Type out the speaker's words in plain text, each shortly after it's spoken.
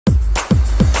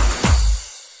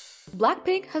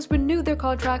BLACKPINK has renewed their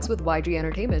contracts with YG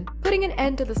Entertainment, putting an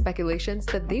end to the speculations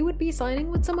that they would be signing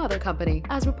with some other company.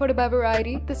 As reported by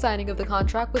Variety, the signing of the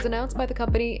contract was announced by the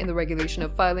company in the regulation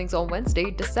of filings on Wednesday,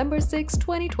 December 6,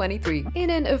 2023. In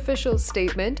an official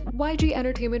statement, YG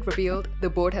Entertainment revealed the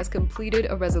board has completed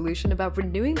a resolution about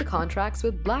renewing the contracts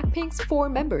with BLACKPINK's 4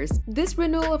 members. This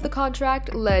renewal of the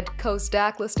contract led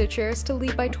co-stack listed shares to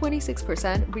leap by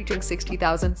 26%, reaching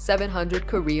 60,700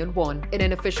 Korean won. In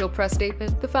an official press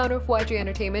statement, the founder of YG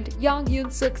Entertainment, Yang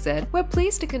Yoon-suk, said, "We're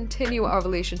pleased to continue our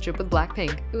relationship with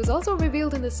BLACKPINK." It was also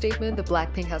revealed in the statement that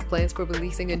BLACKPINK has plans for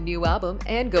releasing a new album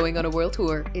and going on a world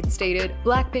tour. It stated,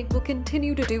 "BLACKPINK will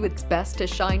continue to do its best to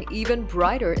shine even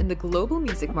brighter in the global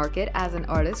music market as an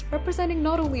artist representing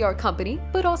not only our company,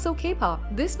 but also K-pop."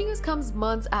 This news comes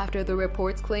months after the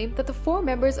reports claimed that the 4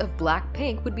 members of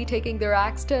BLACKPINK would be taking their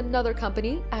acts to another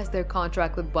company as their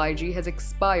contract with YG has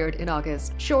expired in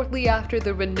August. Shortly after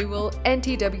the renewal,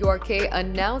 NTWRK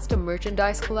announced a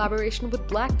merchandise collaboration with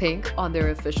BLACKPINK on their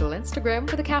official Instagram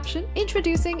with a caption,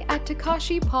 "Introducing at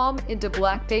Takashi Palm into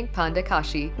BLACKPINK Panda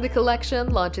Kashi." The collection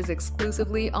launches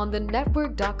exclusively on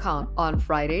thenetwork.com on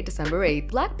Friday, December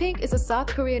 8th. BLACKPINK is a South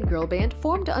Korean girl band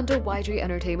formed under YG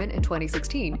Entertainment in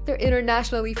 2016. They're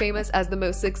internationally famous as the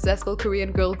most successful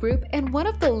Korean girl group and one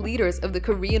of the leaders of the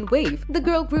Korean wave. The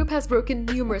girl group has broken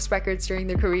numerous records during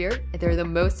their career, and they're the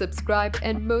most subscribed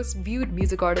and most viewed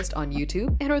music artist on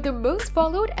YouTube and are the most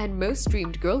followed and most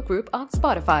streamed girl group on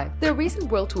Spotify. Their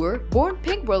recent world tour, Born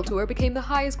Pink World Tour, became the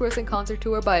highest grossing concert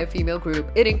tour by a female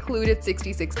group. It included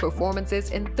 66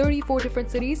 performances in 34 different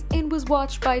cities and was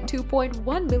watched by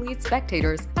 2.1 million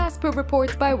spectators, as per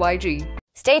reports by YG.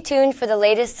 Stay tuned for the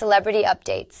latest celebrity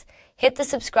updates. Hit the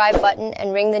subscribe button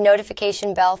and ring the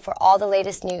notification bell for all the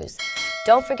latest news.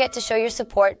 Don't forget to show your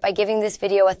support by giving this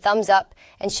video a thumbs up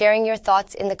and sharing your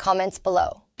thoughts in the comments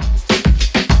below.